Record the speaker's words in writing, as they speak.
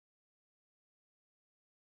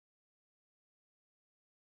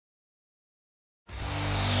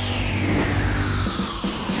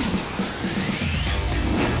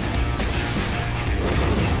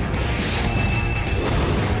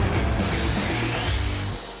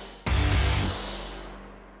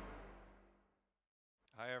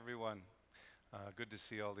Hi, everyone. Good to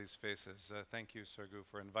see all these faces. Thank you, Sergu,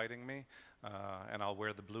 for inviting me, and I'll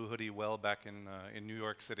wear the blue hoodie well back in New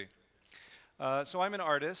York City. So I'm an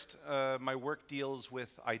artist. My work deals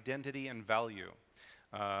with identity and value.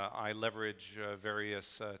 I leverage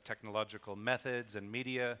various technological methods and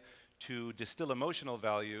media to distill emotional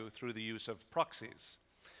value through the use of proxies.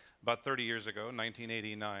 About 30 years ago,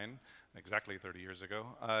 1989, exactly 30 years ago,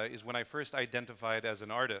 is when I first identified as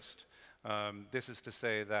an artist. This is to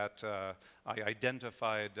say that I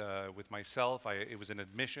identified with myself. It was an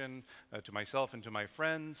admission to myself and to my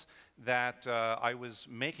friends that I was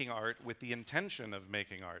making art with the intention of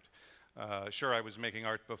making art. Sure, I was making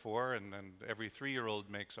art before, and every 3-year-old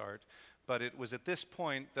makes art, but it was at this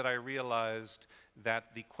point that I realized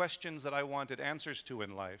that the questions that I wanted answers to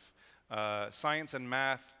in life, science and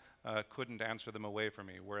math couldn't answer them away from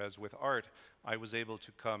me, whereas with art, I was able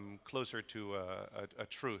to come closer to a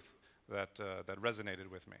truth that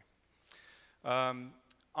resonated with me.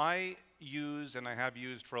 I use, and I have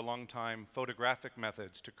used for a long time, photographic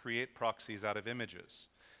methods to create proxies out of images.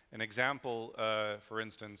 An example, for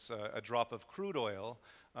instance, a drop of crude oil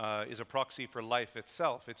is a proxy for life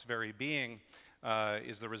itself. Its very being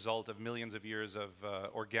is the result of millions of years of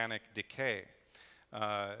organic decay.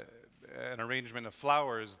 An arrangement of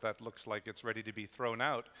flowers that looks like it's ready to be thrown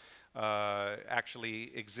out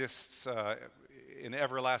actually exists in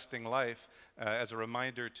everlasting life as a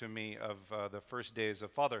reminder to me of the first days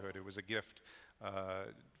of fatherhood. It was a gift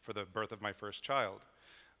for the birth of my first child.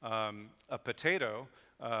 A potato,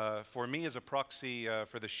 for me, is a proxy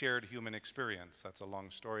for the shared human experience. That's a long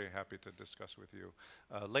story, happy to discuss with you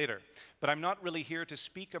later. But I'm not really here to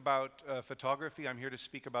speak about photography. I'm here to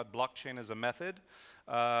speak about blockchain as a method.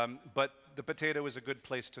 But the potato is a good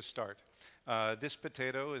place to start. This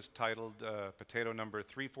potato is titled potato number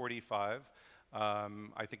 345.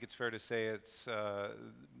 I think it's fair to say it's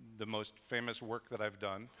the most famous work that I've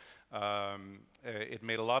done. It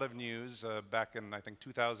made a lot of news back in, I think,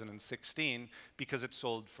 2016 because it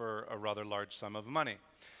sold for a rather large sum of money.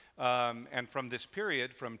 And from this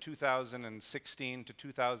period, from 2016 to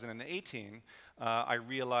 2018, I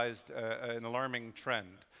realized an alarming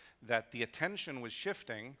trend, that the attention was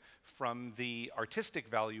shifting from the artistic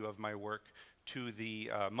value of my work to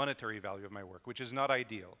the monetary value of my work, which is not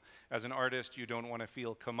ideal. As an artist, you don't want to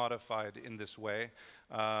feel commodified in this way.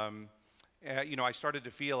 You know, I started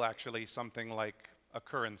to feel actually something like a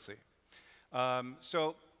currency.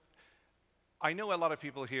 So I know a lot of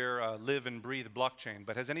people here live and breathe blockchain,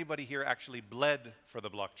 but has anybody here actually bled for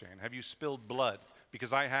the blockchain? Have you spilled blood?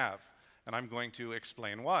 Because I have, and I'm going to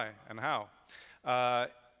explain why and how.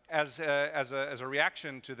 As a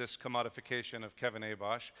reaction to this commodification of Kevin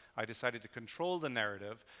Abosch, I decided to control the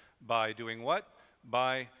narrative by doing what?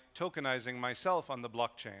 By tokenizing myself on the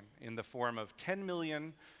blockchain in the form of 10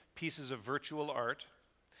 million pieces of virtual art,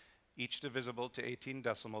 each divisible to 18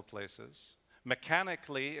 decimal places.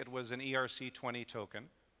 Mechanically, it was an ERC20 token.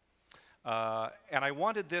 And I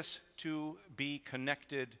wanted this to be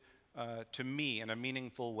connected to me in a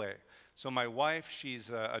meaningful way. So my wife, she's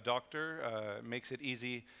a doctor, makes it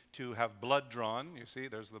easy to have blood drawn. You see,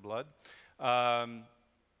 there's the blood. Some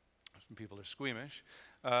people are squeamish.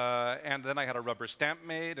 And then I had a rubber stamp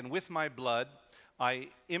made, and with my blood, I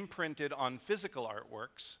imprinted on physical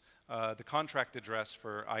artworks the contract address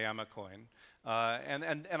for I Am a Coin.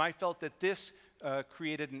 And I felt that this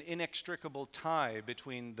created an inextricable tie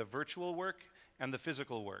between the virtual work and the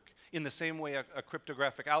physical work. In the same way a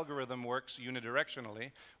cryptographic algorithm works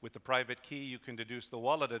unidirectionally. With the private key, you can deduce the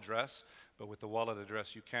wallet address, but with the wallet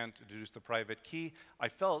address, you can't deduce the private key. I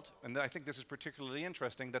felt, and I think this is particularly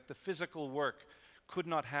interesting, that the physical work could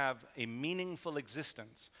not have a meaningful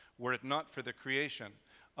existence were it not for the creation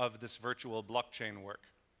of this virtual blockchain work.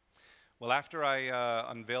 Well, after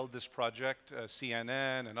I unveiled this project,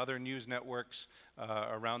 CNN and other news networks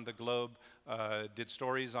around the globe did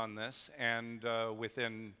stories on this, and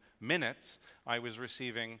within minutes, I was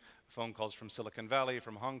receiving phone calls from Silicon Valley,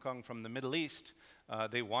 from Hong Kong, from the Middle East.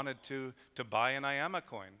 They wanted to buy an I Am a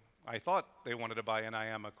Coin. I thought they wanted to buy an I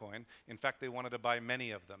Am a Coin. In fact, they wanted to buy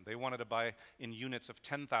many of them. They wanted to buy in units of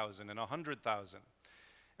 10,000 and 100,000.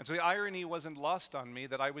 And so the irony wasn't lost on me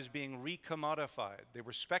that I was being re-commodified. They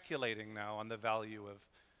were speculating now on the value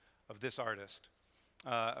of this artist.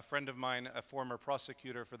 A friend of mine, a former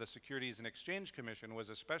prosecutor for the Securities and Exchange Commission, was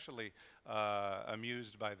especially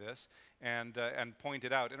amused by this and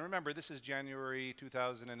pointed out, and remember, this is January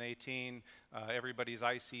 2018, everybody's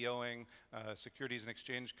ICOing, Securities and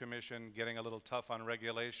Exchange Commission getting a little tough on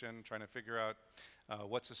regulation, trying to figure out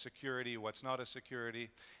what's a security, what's not a security,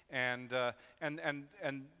 and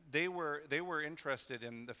they were interested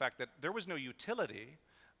in the fact that there was no utility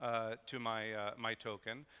to my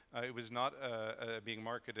token. It was not being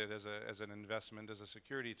marketed as an investment, as a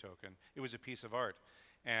security token. It was a piece of art.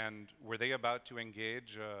 And were they about to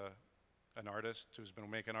engage an artist who's been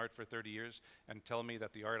making art for 30 years and tell me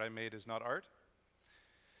that the art I made is not art?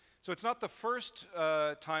 So it's not the first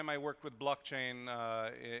time I worked with blockchain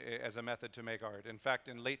as a method to make art. In fact,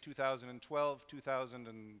 in late 2012,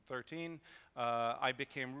 2013, I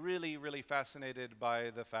became really, really fascinated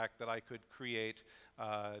by the fact that I could create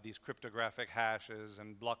these cryptographic hashes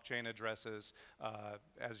and blockchain addresses,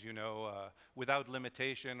 as you know, without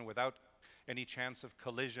limitation, without any chance of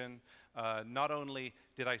collision. Not only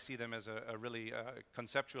did I see them as a really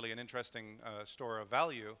conceptually an interesting store of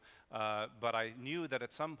value, but I knew that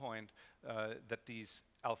at some point that these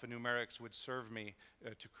alphanumerics would serve me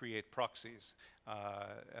to create proxies.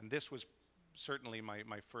 And this was certainly my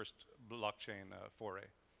first blockchain foray.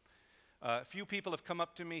 A few people have come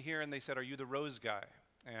up to me here and they said, "Are you the rose guy?"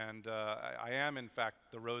 And I am, in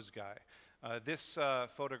fact, the rose guy. This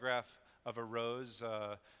photograph of a rose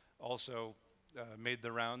also made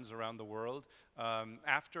the rounds around the world.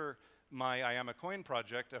 After my I Am a Coin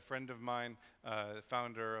project, a friend of mine,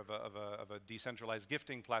 founder of a decentralized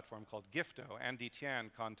gifting platform called Gifto, Andy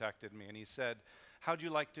Tian, contacted me and he said, "How'd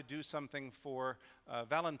you like to do something for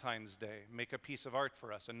Valentine's Day? Make a piece of art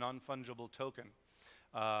for us, a non-fungible token."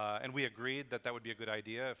 And we agreed that that would be a good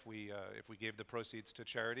idea if we gave the proceeds to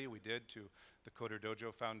charity. We did, to the Coder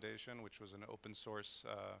Dojo Foundation, which was an open source,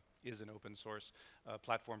 is an open source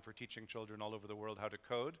platform for teaching children all over the world how to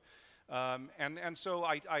code. And so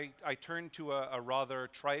I turned to a rather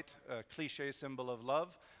trite, cliche symbol of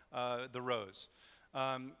love, the rose.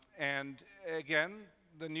 And again,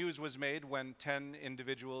 the news was made when 10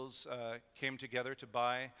 individuals came together to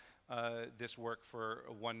buy this work for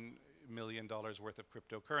 $1 million worth of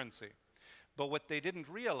cryptocurrency. But what they didn't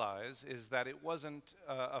realize is that it wasn't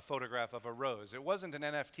a photograph of a rose. It wasn't an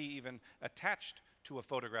NFT even attached to a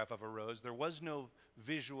photograph of a rose. There was no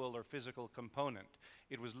visual or physical component.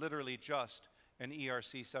 It was literally just an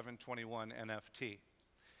ERC 721 NFT.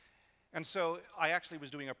 And so I actually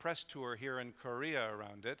was doing a press tour here in Korea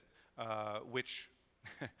around it, which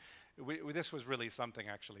this was really something,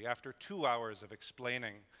 actually. After 2 hours of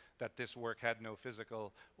explaining that this work had no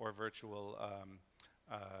physical or virtual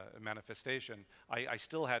manifestation, I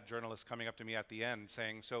still had journalists coming up to me at the end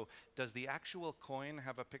saying, "So does the actual coin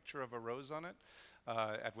have a picture of a rose on it?"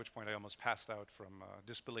 At which point I almost passed out from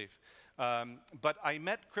disbelief. But I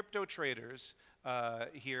met crypto traders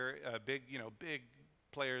here, big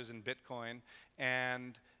players in Bitcoin,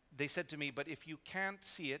 and they said to me, "But if you can't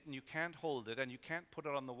see it and you can't hold it and you can't put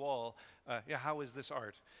it on the wall, yeah, how is this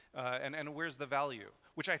art? And where's the value?"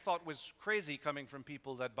 Which I thought was crazy coming from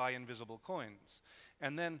people that buy invisible coins.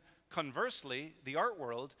 And then conversely, the art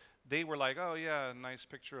world, they were like, "Oh yeah, nice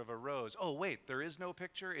picture of a rose. Oh wait, there is no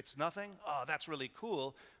picture? It's nothing? Oh, that's really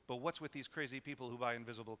cool. But what's with these crazy people who buy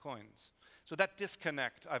invisible coins?" So that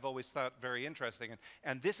disconnect I've always thought very interesting.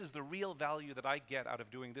 And this is the real value that I get out of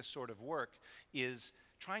doing this sort of work, is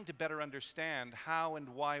trying to better understand how and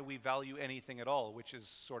why we value anything at all, which is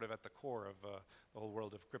sort of at the core of the whole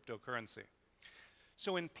world of cryptocurrency.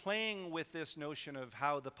 So in playing with this notion of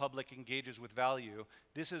how the public engages with value,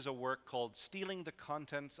 this is a work called "Stealing the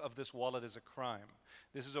Contents of This Wallet is a Crime."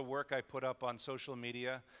 This is a work I put up on social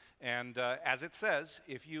media, and as it says,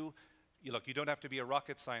 if you look, you don't have to be a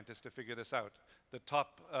rocket scientist to figure this out. The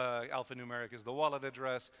top alphanumeric is the wallet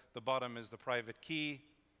address, the bottom is the private key.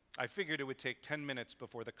 I figured it would take 10 minutes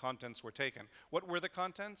before the contents were taken. What were the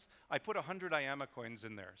contents? I put 100 IAMA coins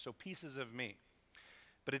in there, so pieces of me.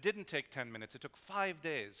 But it didn't take 10 minutes, it took 5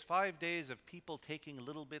 days. 5 days of people taking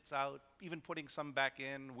little bits out, even putting some back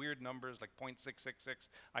in, weird numbers like 0.666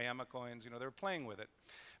 IAMA coins, they were playing with it.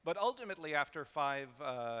 But ultimately, after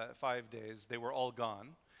 5 days, they were all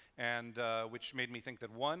gone, and which made me think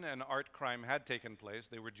that, one, an art crime had taken place,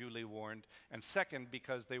 they were duly warned, and second,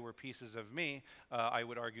 because they were pieces of me, I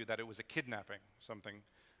would argue that it was a kidnapping, something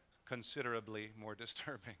considerably more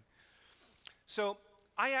disturbing. So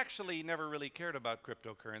I actually never really cared about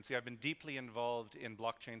cryptocurrency. I've been deeply involved in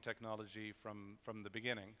blockchain technology from the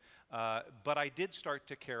beginning. But I did start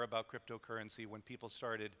to care about cryptocurrency when people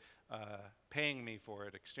started paying me for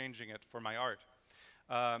it, exchanging it for my art.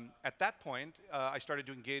 At that point, I started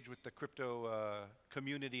to engage with the crypto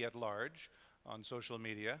community at large on social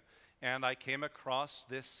media, and I came across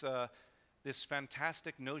this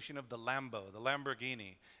fantastic notion of the Lambo, the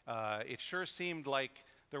Lamborghini. It sure seemed like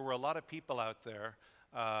there were a lot of people out there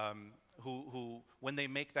who, when they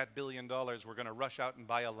make that $1 billion, were going to rush out and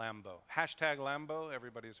buy a Lambo. Hashtag Lambo,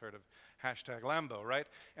 everybody's heard of hashtag Lambo, right?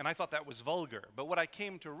 And I thought that was vulgar. But what I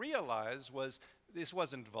came to realize was this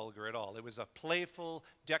wasn't vulgar at all. It was a playful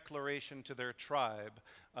declaration to their tribe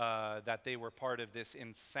that they were part of this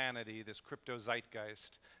insanity, this crypto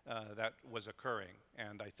zeitgeist that was occurring.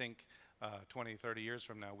 And I think 20, 30 years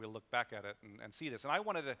from now, we'll look back at it and see this. And I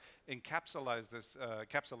wanted to encapsulate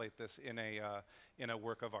this in a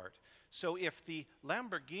work of art. So if the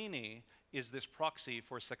Lamborghini is this proxy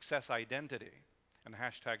for success identity, and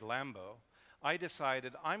hashtag Lambo, I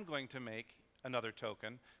decided I'm going to make another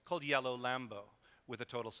token called Yellow Lambo with a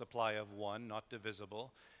total supply of 1, not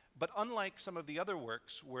divisible. But unlike some of the other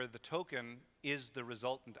works where the token is the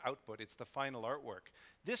resultant output, it's the final artwork,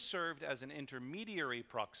 this served as an intermediary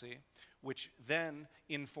proxy, which then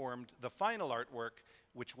informed the final artwork,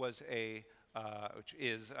 which is a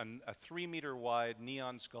 3-meter wide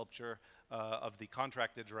neon sculpture of the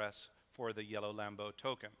contract address for the Yellow Lambo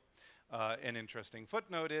token. An interesting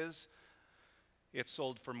footnote is it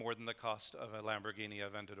sold for more than the cost of a Lamborghini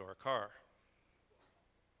Aventador car.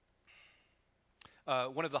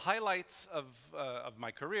 One of the highlights of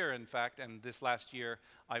my career, in fact, and this last year,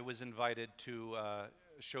 I was invited to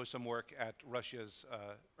show some work at Russia's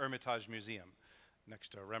Hermitage Museum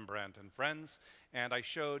next to Rembrandt and Friends. And I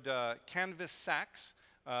showed canvas sacks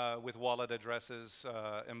with wallet addresses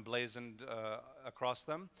emblazoned across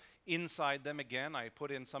them. Inside them, again, I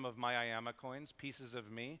put in some of my IAMA coins, pieces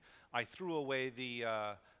of me. I threw away the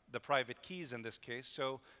private keys in this case,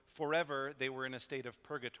 so forever they were in a state of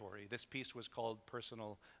purgatory. This piece was called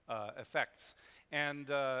Personal Effects. And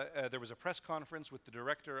there was a press conference with the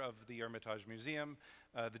director of the Hermitage Museum.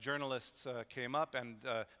 The journalists came up, and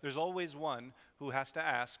there's always one who has to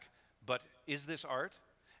ask, but is this art?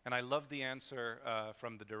 And I love the answer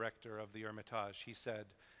from the director of the Hermitage. He said,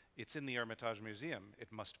 it's in the Hermitage Museum,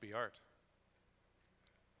 it must be art.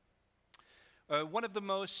 One of the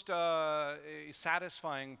most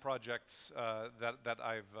satisfying projects that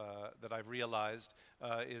I've realized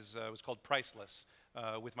was called Priceless,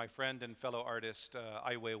 with my friend and fellow artist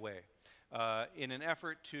Ai Weiwei. In an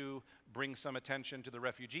effort to bring some attention to the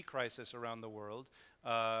refugee crisis around the world,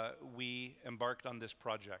 we embarked on this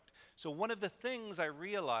project. So one of the things I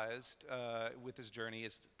realized with this journey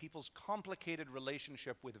is people's complicated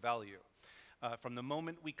relationship with value. From the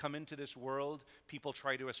moment we come into this world, people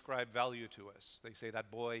try to ascribe value to us. They say,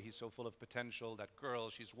 that boy, he's so full of potential, that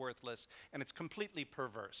girl, she's worthless, and it's completely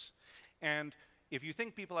perverse. And if you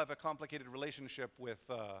think people have a complicated relationship with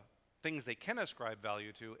things they can ascribe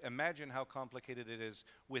value to, imagine how complicated it is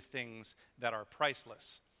with things that are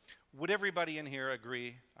priceless. Would everybody in here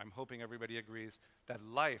agree, I'm hoping everybody agrees, that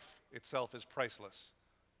life itself is priceless?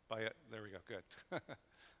 There we go, good.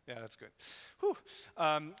 Yeah, that's good. Whew.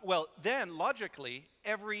 Well, then, logically,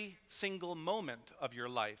 every single moment of your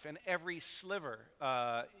life and every sliver,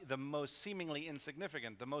 the most seemingly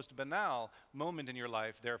insignificant, the most banal moment in your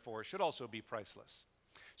life, therefore, should also be priceless.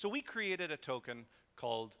 So we created a token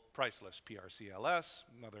called Priceless, PRCLS,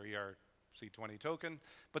 another ERC20 token,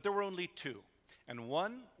 but there were only 2. And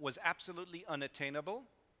one was absolutely unattainable,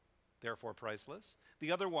 therefore priceless.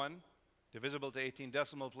 The other one, divisible to 18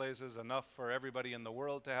 decimal places, enough for everybody in the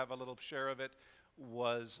world to have a little share of it,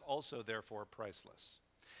 was also therefore priceless.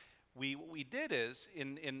 What we did is,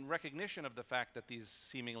 in recognition of the fact that these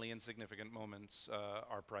seemingly insignificant moments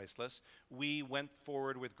are priceless, we went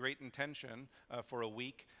forward with great intention for a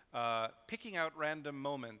week, picking out random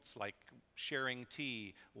moments like sharing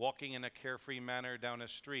tea, walking in a carefree manner down a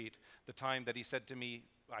street, the time that he said to me,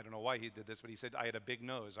 I don't know why he did this, but he said, I had a big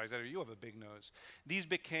nose. I said, you have a big nose. These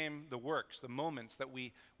became the works, the moments that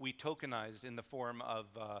we tokenized in the form of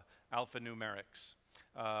alphanumerics.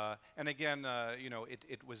 And again, you know,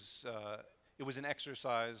 it was an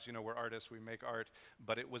exercise. You know, we're artists, we make art,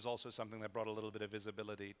 but it was also something that brought a little bit of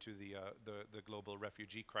visibility to the global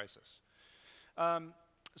refugee crisis.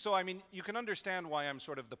 So, I mean, you can understand why I'm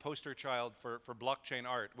sort of the poster child for blockchain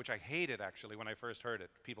art, which I hated, actually, when I first heard it,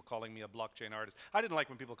 people calling me a blockchain artist. I didn't like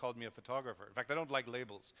when people called me a photographer. In fact, I don't like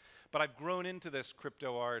labels. But I've grown into this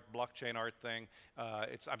crypto art, blockchain art thing.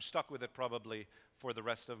 I'm stuck with it probably for the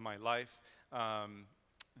rest of my life.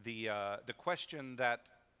 The question that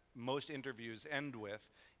most interviews end with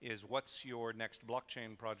is, what's your next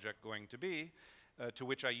blockchain project going to be? To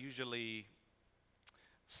which I usually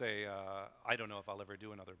say, I don't know if I'll ever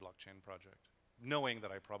do another blockchain project, knowing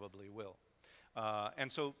that I probably will. And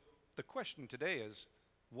so the question today is,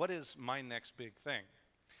 what is my next big thing?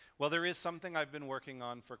 Well, there is something I've been working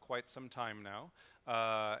on for quite some time now,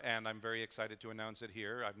 and I'm very excited to announce it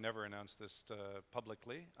here. I've never announced this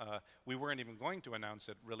publicly. We weren't even going to announce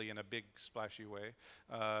it really in a big, splashy way,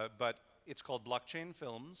 but it's called Blockchain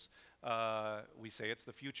Films. We say it's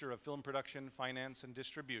the future of film production, finance, and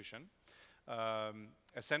distribution.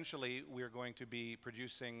 Essentially, we're going to be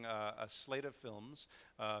producing a slate of films.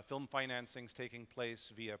 Film financings taking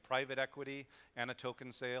place via private equity and a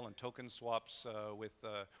token sale and token swaps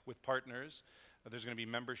with partners. There's going to be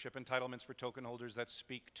membership entitlements for token holders that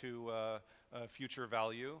speak to future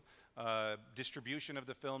value. Distribution of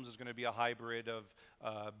the films is going to be a hybrid of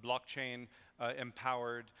blockchain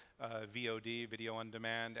empowered VOD, video on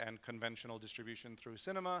demand, and conventional distribution through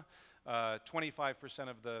cinema. 25%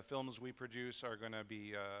 of the films we produce are going to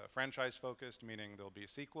be franchise focused, meaning there'll be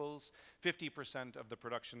sequels. 50% of the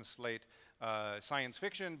production slate science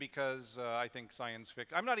fiction, because I think science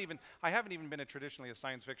fiction, I haven't even been traditionally a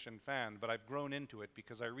science fiction fan, but I've grown into it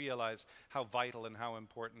because I realize how vital and how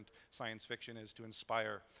important science fiction is to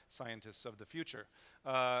inspire scientists of the future.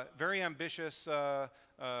 Very ambitious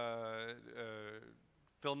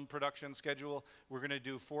film production schedule. We're going to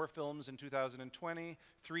do 4 films in 2020,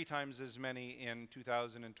 3 times as many in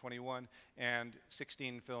 2021, and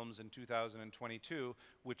 16 films in 2022,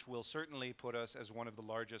 which will certainly put us as one of the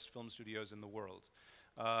largest film studios in the world.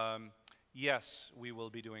 Yes, we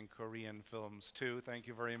will be doing Korean films too. Thank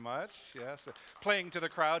you very much. Yes, playing to the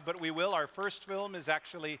crowd, but we will. Our first film is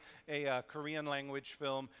actually a Korean language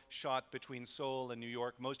film shot between Seoul and New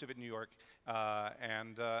York, most of it in New York,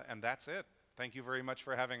 and that's it. Thank you very much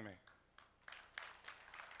for having me.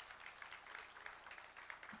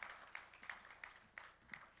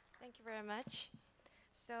 Thank you very much.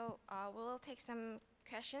 So we will take some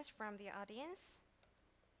questions from the audience.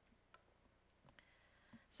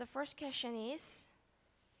 So first question is,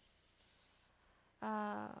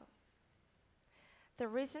 the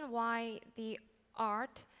reason why the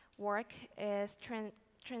art work is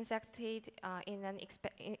transacted in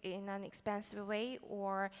an expensive way,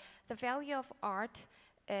 or the value of art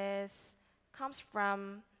comes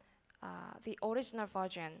from the original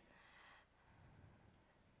version.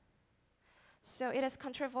 So it is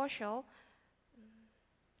controversial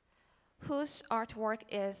whose artwork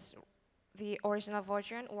is the original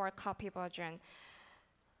version or copy version.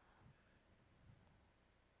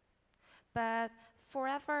 But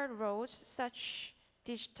forever roads, such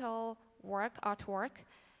digital artwork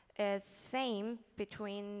is same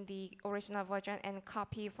between the original version and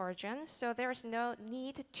copy version, so there is no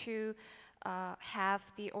need to have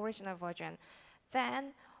the original version.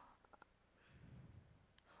 Then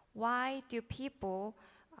why do people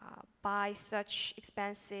buy such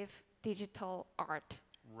expensive digital art?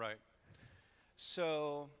 Right.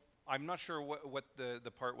 So I'm not sure what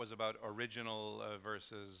the part was about original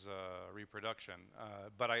versus reproduction,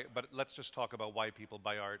 but let's just talk about why people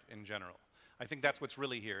buy art in general. I think that's what's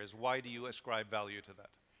really here, is why do you ascribe value to that?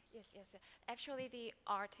 Yes, yes. Actually, the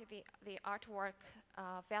artwork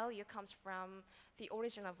value comes from the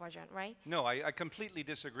original version, right? No, I completely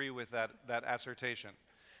disagree with that assertion.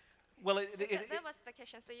 Well, that was the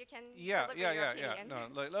question, so you can deliver your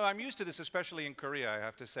opinion. No, I'm used to this, especially in Korea, I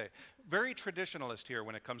have to say. Very traditionalist here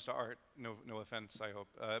when it comes to art. No offense, I hope.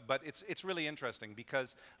 But it's really interesting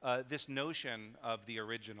because this notion of the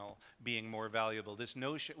original being more valuable, this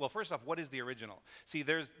notion. Well, first off, what is the original? See,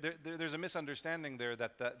 there's a misunderstanding there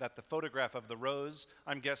that the photograph of the rose,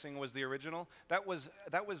 I'm guessing, was the original. That was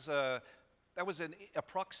a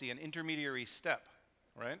proxy, an intermediary step,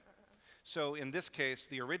 right? So in this case,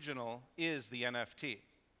 the original is the NFT,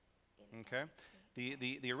 okay?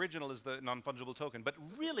 The original is the non-fungible token. But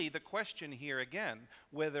really, the question here, again,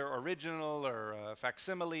 whether original or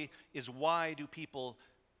facsimile, is why do people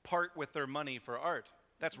part with their money for art?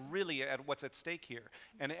 That's really what's at stake here.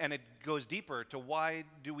 And it goes deeper to why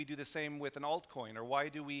do we do the same with an altcoin, or why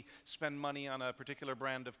do we spend money on a particular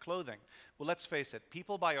brand of clothing? Well, let's face it,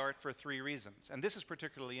 people buy art for 3 reasons. And this is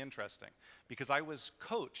particularly interesting because I was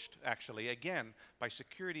coached, actually, again, by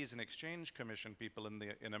Securities and Exchange Commission people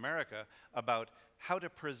in America about how to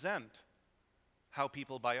present how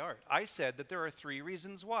people buy art. I said that there are 3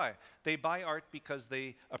 reasons why. They buy art because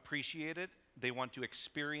they appreciate it. They want to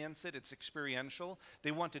experience it. It's experiential.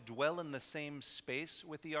 They want to dwell in the same space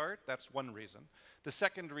with the art. That's one reason. The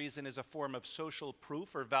second reason is a form of social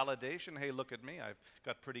proof or validation. Hey, look at me. I've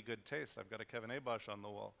got pretty good taste. I've got a Kevin Abosch on the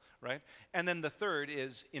wall, right? And then the third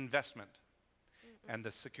is investment. And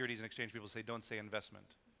the Securities and Exchange people say, don't say investment.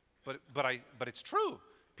 But it's true.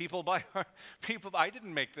 People buy art. I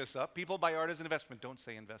didn't make this up. People buy art as an investment. Don't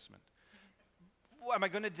say investment. Am I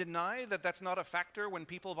going to deny that that's not a factor when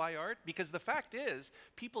people buy art? Because the fact is,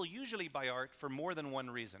 people usually buy art for more than one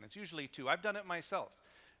reason. It's usually 2. I've done it myself.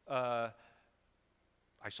 I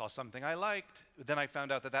saw something I liked, then I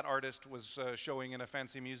found out that that artist was showing in a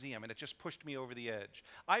fancy museum, and it just pushed me over the edge.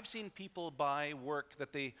 I've seen people buy work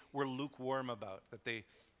that they were lukewarm about, that they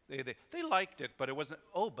They liked it, but it wasn't,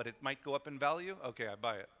 oh, but it might go up in value? Okay, I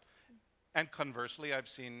buy it. And conversely, I've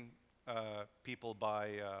seen people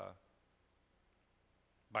buy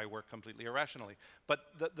work completely irrationally. But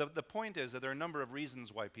the point is that there are a number of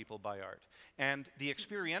reasons why people buy art. And the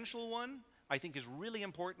experiential one, I think, is really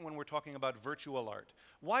important when we're talking about virtual art.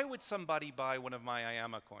 Why would somebody buy one of my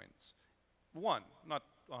IAMA coins? One, not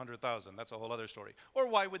 100,000, that's a whole other story. Or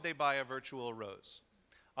why would they buy a virtual rose?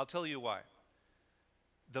 I'll tell you why.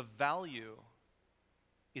 The value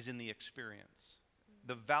is in the experience.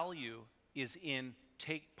 The value is in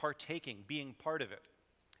partaking, being part of it.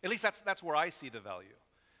 At least that's where I see the value.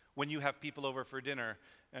 When you have people over for dinner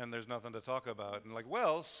and there's nothing to talk about, and like,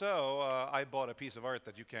 well, so I bought a piece of art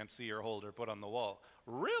that you can't see or hold or put on the wall.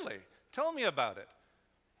 Really? Tell me about it.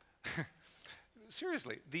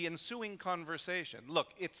 Seriously, the ensuing conversation. Look,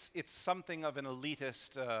 it's something of an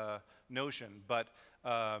elitist notion, but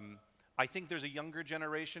I think there's a younger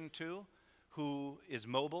generation too who is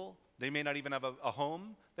mobile. They may not even have a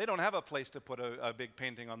home. They don't have a place to put a big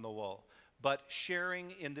painting on the wall. But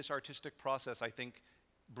sharing in this artistic process, I think,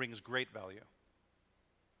 brings great value.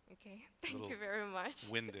 Okay, thank you very much.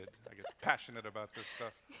 Winded. I get passionate about this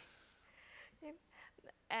stuff.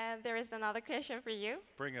 And there is another question for you.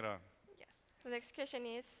 Bring it on. Yes. The next question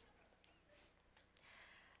is,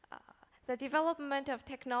 the development of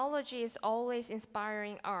technology is always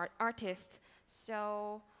inspiring artists.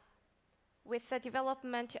 So with the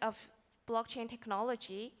development of blockchain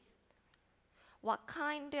technology, what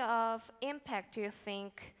kind of impact do you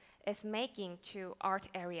think is making to art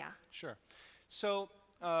area? Sure. So,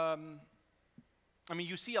 I mean,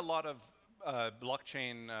 you see a lot of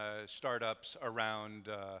blockchain startups around.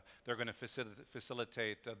 They're going to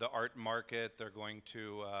facilitate the art market. They're going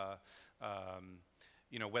to,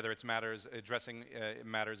 you know, whether it's addressing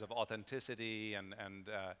matters of authenticity and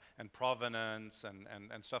provenance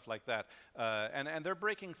and stuff like that. And they're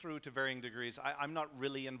breaking through to varying degrees. I'm not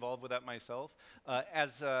really involved with that myself. I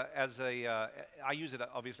use it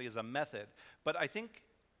obviously as a method, but I think,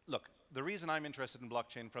 look, the reason I'm interested in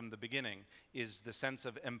blockchain from the beginning is the sense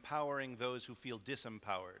of empowering those who feel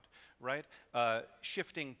disempowered, right?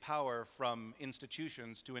 Shifting power from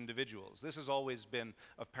institutions to individuals. This has always been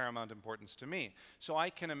of paramount importance to me. So I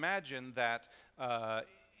can imagine that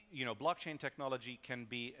you know, blockchain technology can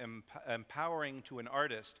be empowering to an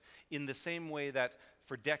artist in the same way that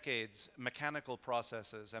for decades mechanical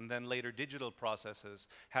processes and then later digital processes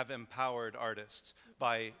have empowered artists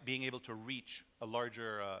by being able to reach a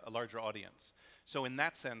larger audience. So in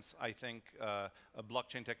that sense, I think a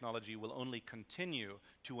blockchain technology will only continue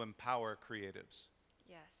to empower creatives.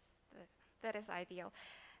 Yes, that is ideal.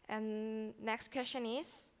 And next question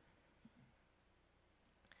is,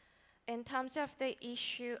 in terms of the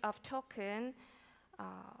issue of token,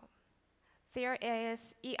 there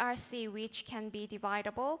is ERC which can be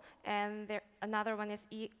dividable, and another one is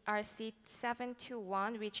ERC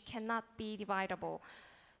 721 which cannot be dividable.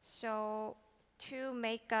 So to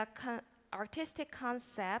make a artistic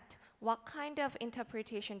concept, what kind of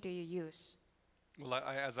interpretation do you use? Well,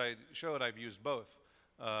 as I showed, I've used both.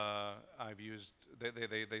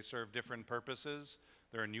 They serve different purposes.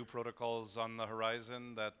 There are new protocols on the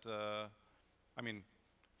horizon that, I mean,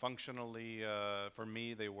 functionally, for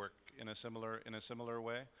me, they work in a similar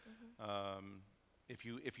way. Mm-hmm.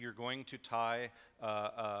 If you're going to tie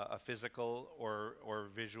a physical or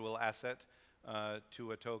visual asset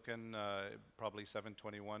to a token, probably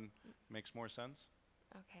 721 makes more sense.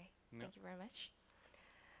 Okay, thank you very much.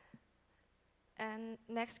 And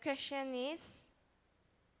next question is,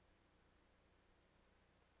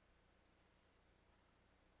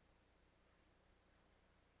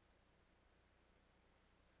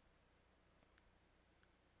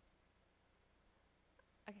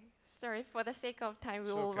 sorry, for the sake of time,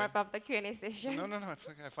 we will wrap up the Q&A session. No, it's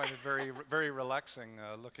okay. I find it very, very relaxing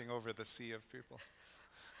looking over the sea of people.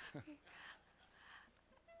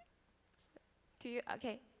 Do you,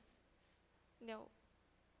 okay. No.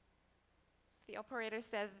 The operator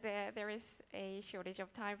said that there is a shortage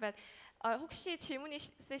of time, but 혹시 질문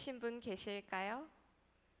있으신 분 계실까요?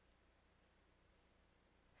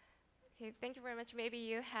 Okay, thank you very much. Maybe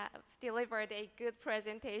you have delivered a good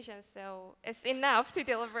presentation, so it's enough to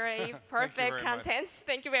deliver a perfect content.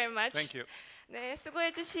 Thank you very much. Thank you. 네,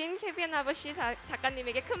 수고해주신 케빈 아버시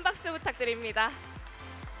작가님에게 큰 박수 부탁드립니다.